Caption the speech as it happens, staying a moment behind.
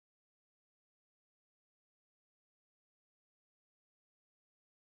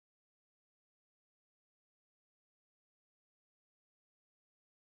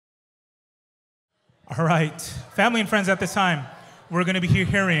All right, family and friends, at this time, we're going to be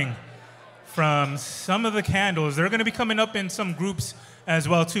hearing from some of the candles. They're going to be coming up in some groups as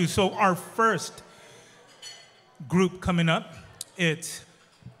well, too. So our first group coming up, it's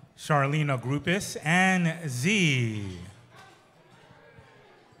Charlena Grupis and Z.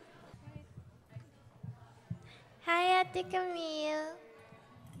 Hi, Ate Camille.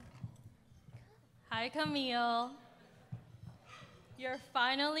 Hi, Camille. You're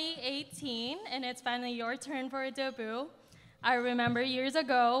finally 18, and it's finally your turn for a debut. I remember years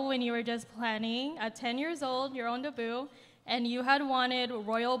ago when you were just planning, at 10 years old, your own debut, and you had wanted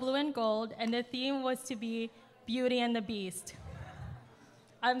royal blue and gold, and the theme was to be Beauty and the Beast.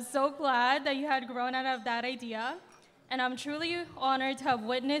 I'm so glad that you had grown out of that idea, and I'm truly honored to have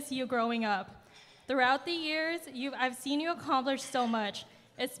witnessed you growing up. Throughout the years, I've seen you accomplish so much,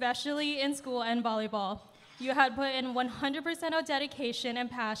 especially in school and volleyball. You had put in 100% of dedication and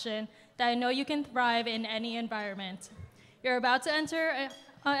passion that I know you can thrive in any environment. You're about to enter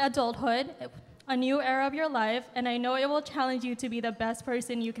adulthood, a new era of your life, and I know it will challenge you to be the best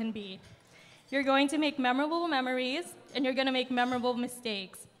person you can be. You're going to make memorable memories, and you're going to make memorable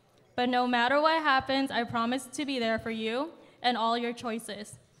mistakes. But no matter what happens, I promise to be there for you and all your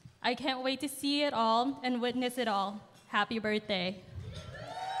choices. I can't wait to see it all and witness it all. Happy birthday.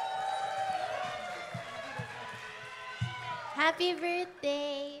 Happy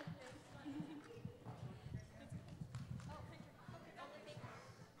birthday.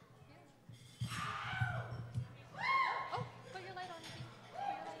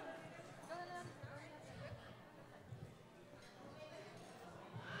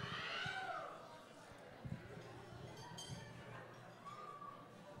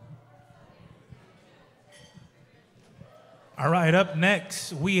 All right, up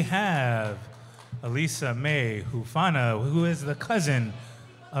next, we have Elisa May Hufana, who is the cousin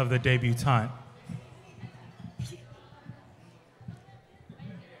of the debutante.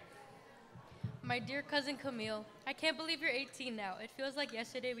 My dear cousin Camille, I can't believe you're 18 now. It feels like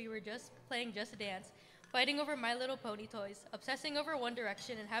yesterday we were just playing Just Dance, fighting over My Little Pony toys, obsessing over One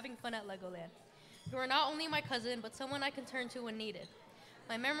Direction, and having fun at Legoland. You are not only my cousin, but someone I can turn to when needed.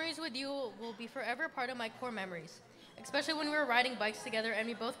 My memories with you will be forever part of my core memories, especially when we were riding bikes together and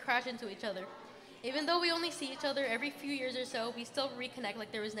we both crashed into each other. Even though we only see each other every few years or so, we still reconnect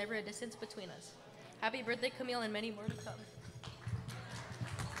like there was never a distance between us. Happy birthday, Camille, and many more to come.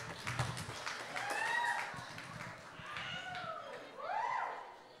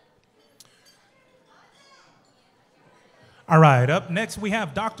 All right, up next we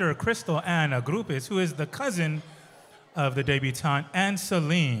have Dr. Crystal Anna Grupis, who is the cousin of the debutante, and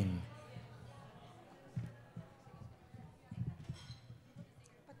Celine.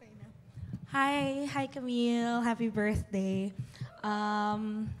 Hi Camille, happy birthday.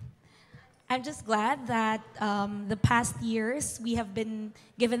 I'm just glad that the past years we have been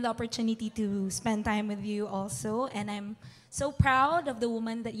given the opportunity to spend time with you also, and I'm so proud of the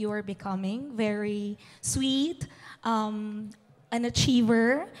woman that you are becoming. Very sweet, an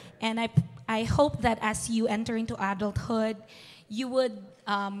achiever, and I hope that as you enter into adulthood, you would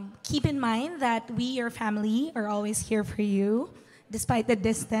keep in mind that we, your family, are always here for you. Despite the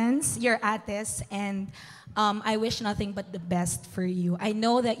distance, you're at this, and I wish nothing but the best for you. I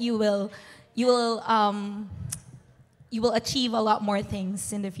know that you will achieve a lot more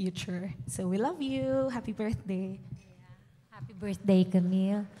things in the future. So we love you. Happy birthday. Happy birthday,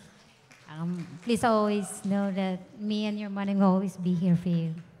 Camille. Please always know that me and your mother will always be here for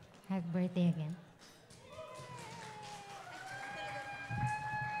you. Happy birthday again.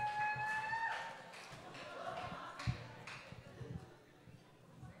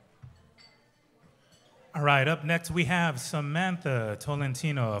 All right, up next we have Samantha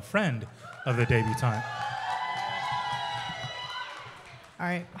Tolentino, a friend of the debutante. All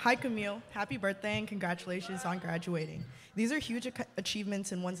right, hi Camille, happy birthday and congratulations on graduating. These are huge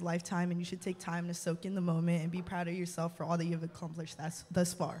achievements in one's lifetime, and you should take time to soak in the moment and be proud of yourself for all that you've accomplished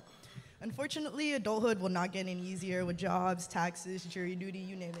thus far. Unfortunately, adulthood will not get any easier with jobs, taxes, jury duty,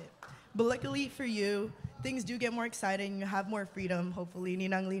 you name it. But luckily for you, things do get more exciting, you have more freedom, hopefully,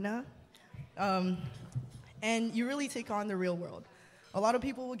 Ninang Lina. And you really take on the real world. A lot of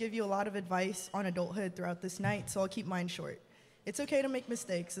people will give you a lot of advice on adulthood throughout this night, so I'll keep mine short. It's okay to make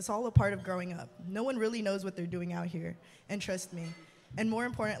mistakes. It's all a part of growing up. No one really knows what they're doing out here, and trust me. And more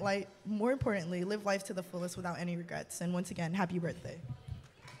importantly, live life to the fullest without any regrets. And once again, happy birthday.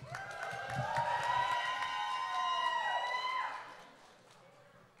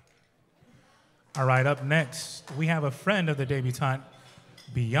 All right, up next, we have a friend of the debutante,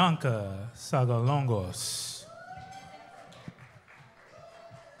 Bianca Sagalongos.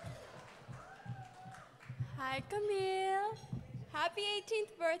 Happy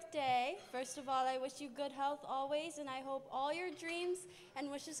 18th birthday. First of all, I wish you good health always, and I hope all your dreams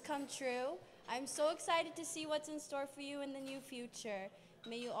and wishes come true. I'm so excited to see what's in store for you in the new future.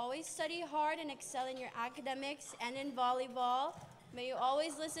 May you always study hard and excel in your academics and in volleyball. May you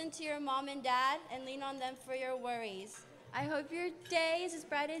always listen to your mom and dad and lean on them for your worries. I hope your day is as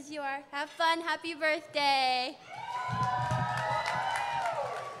bright as you are. Have fun. Happy birthday.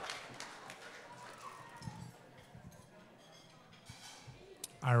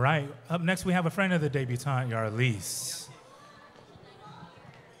 All right. Up next, we have a friend of the debutante, Yarlise.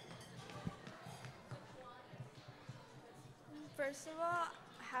 First of all,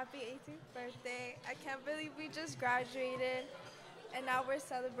 happy 18th birthday. I can't believe we just graduated and now we're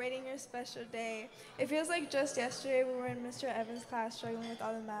celebrating your special day. It feels like just yesterday we were in Mr. Evans' class struggling with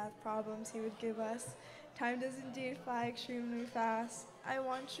all the math problems he would give us. Time does indeed fly extremely fast. I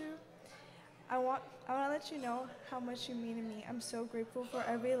want to let you know how much you mean to me. I'm so grateful for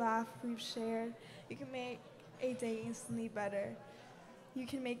every laugh we've shared. You can make a day instantly better. You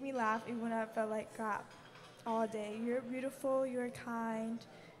can make me laugh even when I felt like crap all day. You're beautiful, you're kind,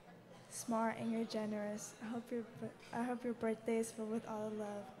 smart, and you're generous. I hope your birthday is filled with all the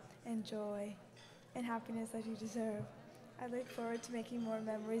love and joy and happiness that you deserve. I look forward to making more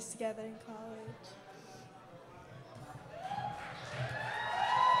memories together in college.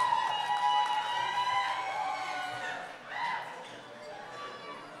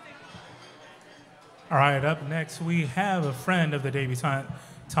 All right, up next, we have a friend of the debutante,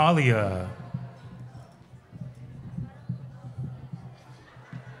 Talia.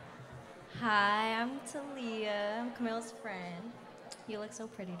 Hi, I'm Talia. I'm Camille's friend. You look so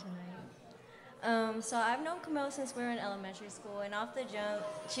pretty tonight. So I've known Camille since we were in elementary school, and off the jump,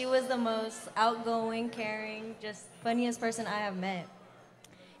 she was the most outgoing, caring, just funniest person I have met.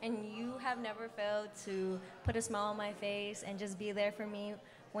 And you have never failed to put a smile on my face and just be there for me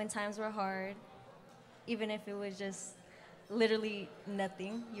when times were hard, even if it was just literally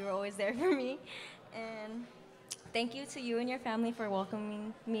nothing. You were always there for me. And thank you to you and your family for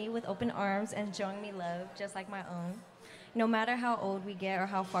welcoming me with open arms and showing me love just like my own. No matter how old we get or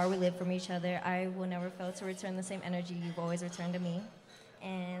how far we live from each other, I will never fail to return the same energy you've always returned to me.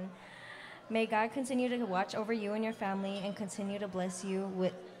 And may God continue to watch over you and your family and continue to bless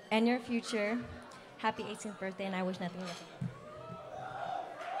you and your future. Happy 18th birthday, and I wish nothing but the best.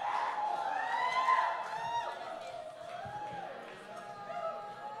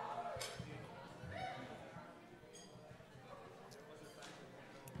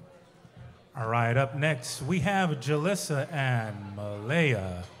 All right, up next, we have Jalissa and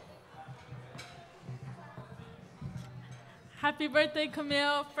Malaya. Happy birthday,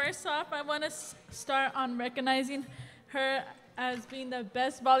 Camille. First off, I want to start on recognizing her as being the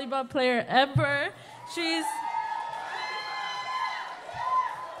best volleyball player ever. She's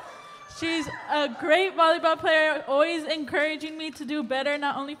a great volleyball player, always encouraging me to do better,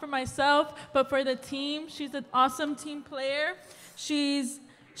 not only for myself, but for the team. She's an awesome team player. She's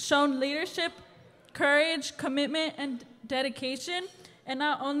shown leadership, courage, commitment, and dedication. And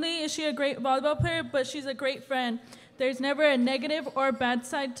not only is she a great volleyball player, but she's a great friend. There's never a negative or bad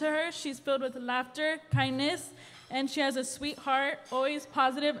side to her. She's filled with laughter, kindness, and she has a sweet heart, always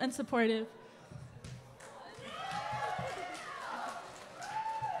positive and supportive.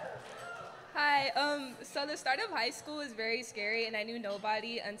 Hi, so the start of high school was very scary and I knew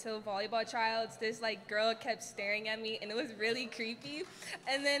nobody until volleyball tryouts. This girl kept staring at me and it was really creepy.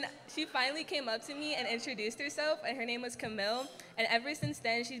 And then she finally came up to me and introduced herself, and her name was Camille. And ever since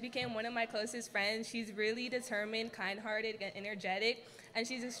then, she's became one of my closest friends. She's really determined, kind-hearted, and energetic. And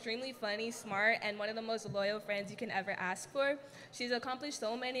she's extremely funny, smart, and one of the most loyal friends you can ever ask for. She's accomplished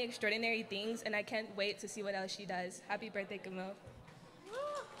so many extraordinary things, and I can't wait to see what else she does. Happy birthday, Camille.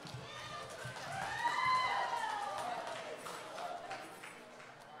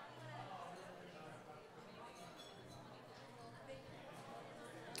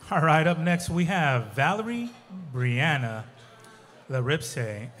 All right, up next we have Valerie, Brianna,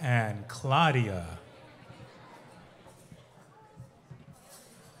 Laripse, and Claudia.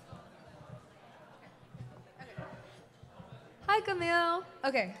 Hi, Camille.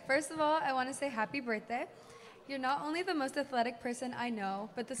 Okay, first of all, I want to say happy birthday. You're not only the most athletic person I know,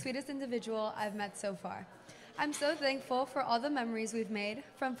 but the sweetest individual I've met so far. I'm so thankful for all the memories we've made,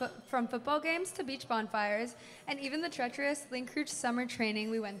 from football games to beach bonfires, and even the treacherous Link Rouge summer training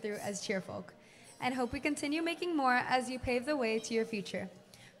we went through as cheerfolk. And hope we continue making more as you pave the way to your future.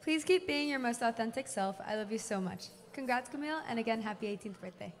 Please keep being your most authentic self. I love you so much. Congrats, Camille, and again, happy 18th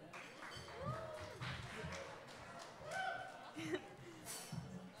birthday.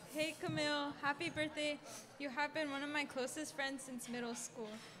 Hey Camille, happy birthday. You have been one of my closest friends since middle school.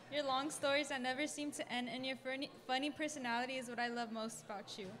 Your long stories that never seem to end and your funny personality is what I love most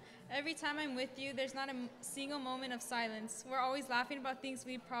about you. Every time I'm with you, there's not a single moment of silence. We're always laughing about things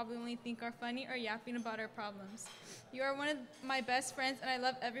we probably only think are funny or yapping about our problems. You are one of my best friends and I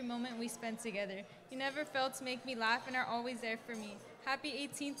love every moment we spend together. You never fail to make me laugh and are always there for me. Happy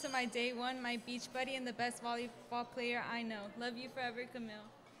 18th to my day one, my beach buddy and the best volleyball player I know. Love you forever, Camille.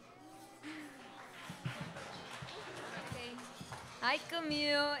 Hi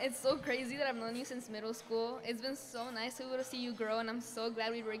Camille, it's so crazy that I've known you since middle school. It's been so nice to be able to see you grow and I'm so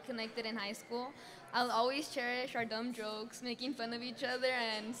glad we reconnected in high school. I'll always cherish our dumb jokes, making fun of each other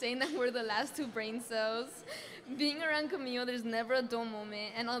and saying that we're the last two brain cells. Being around Camille, there's never a dull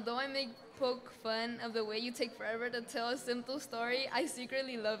moment, and although I make poke fun of the way you take forever to tell a simple story, I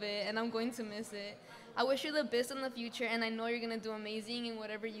secretly love it and I'm going to miss it. I wish you the best in the future and I know you're gonna do amazing in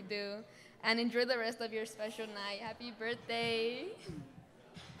whatever you do. And enjoy the rest of your special night. Happy birthday.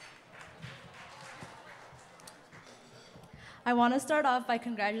 I want to start off by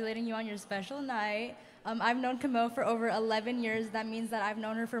congratulating you on your special night. I've known Camille for over 11 years. That means that I've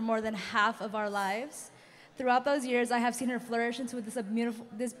known her for more than half of our lives. Throughout those years, I have seen her flourish into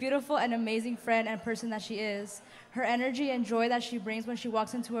this beautiful and amazing friend and person that she is. Her energy and joy that she brings when she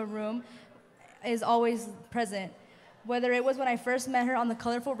walks into a room is always present. Whether it was when I first met her on the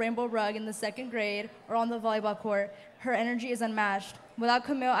colorful rainbow rug in the 2nd grade or on the volleyball court, her energy is unmatched. Without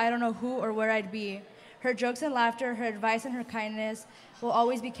Camille, I don't know who or where I'd be. Her jokes and laughter, her advice and her kindness will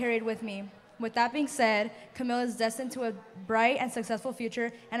always be carried with me. With that being said, Camille is destined to a bright and successful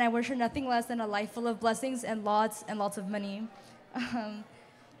future, and I wish her nothing less than a life full of blessings and lots of money.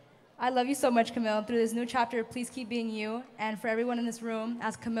 I love you so much, Camille. Through this new chapter, please keep being you, and for everyone in this room,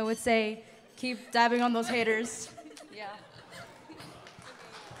 as Camille would say, keep dabbing on those haters. Yeah.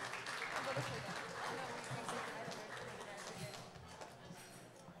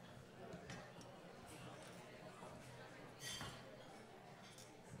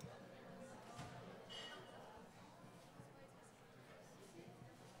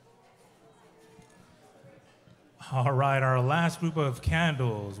 All right, our last group of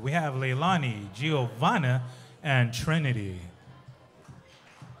candles. We have Leilani, Giovanna, and Trinity.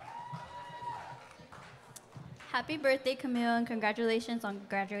 Happy birthday, Camille, and congratulations on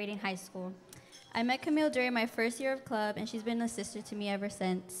graduating high school. I met Camille during my first year of club, and she's been a sister to me ever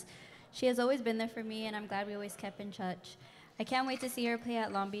since. She has always been there for me, and I'm glad we always kept in touch. I can't wait to see her play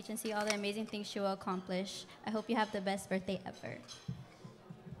at Long Beach and see all the amazing things she will accomplish. I hope you have the best birthday ever.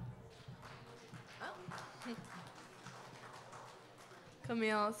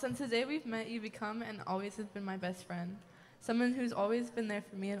 Camille, since the day we've met, you become and always have been my best friend. Someone who's always been there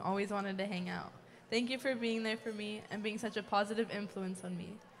for me and always wanted to hang out. Thank you for being there for me and being such a positive influence on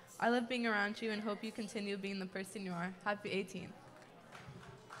me. I love being around you and hope you continue being the person you are. Happy 18th.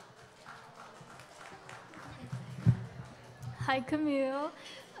 Hi, Camille.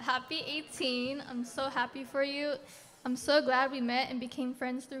 Happy 18. I'm so happy for you. I'm so glad we met and became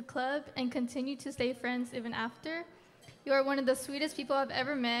friends through club and continue to stay friends even after. You are one of the sweetest people I've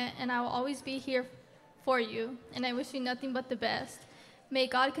ever met, and I will always be here for you, and I wish you nothing but the best. May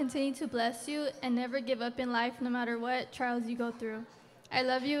God continue to bless you and never give up in life no matter what trials you go through. I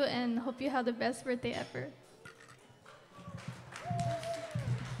love you and hope you have the best birthday ever.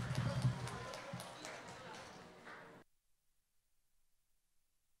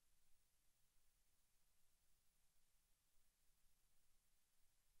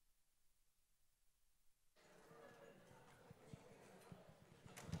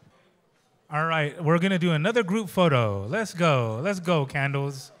 All right, we're gonna do another group photo. Let's go,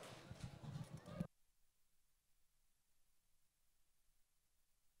 candles.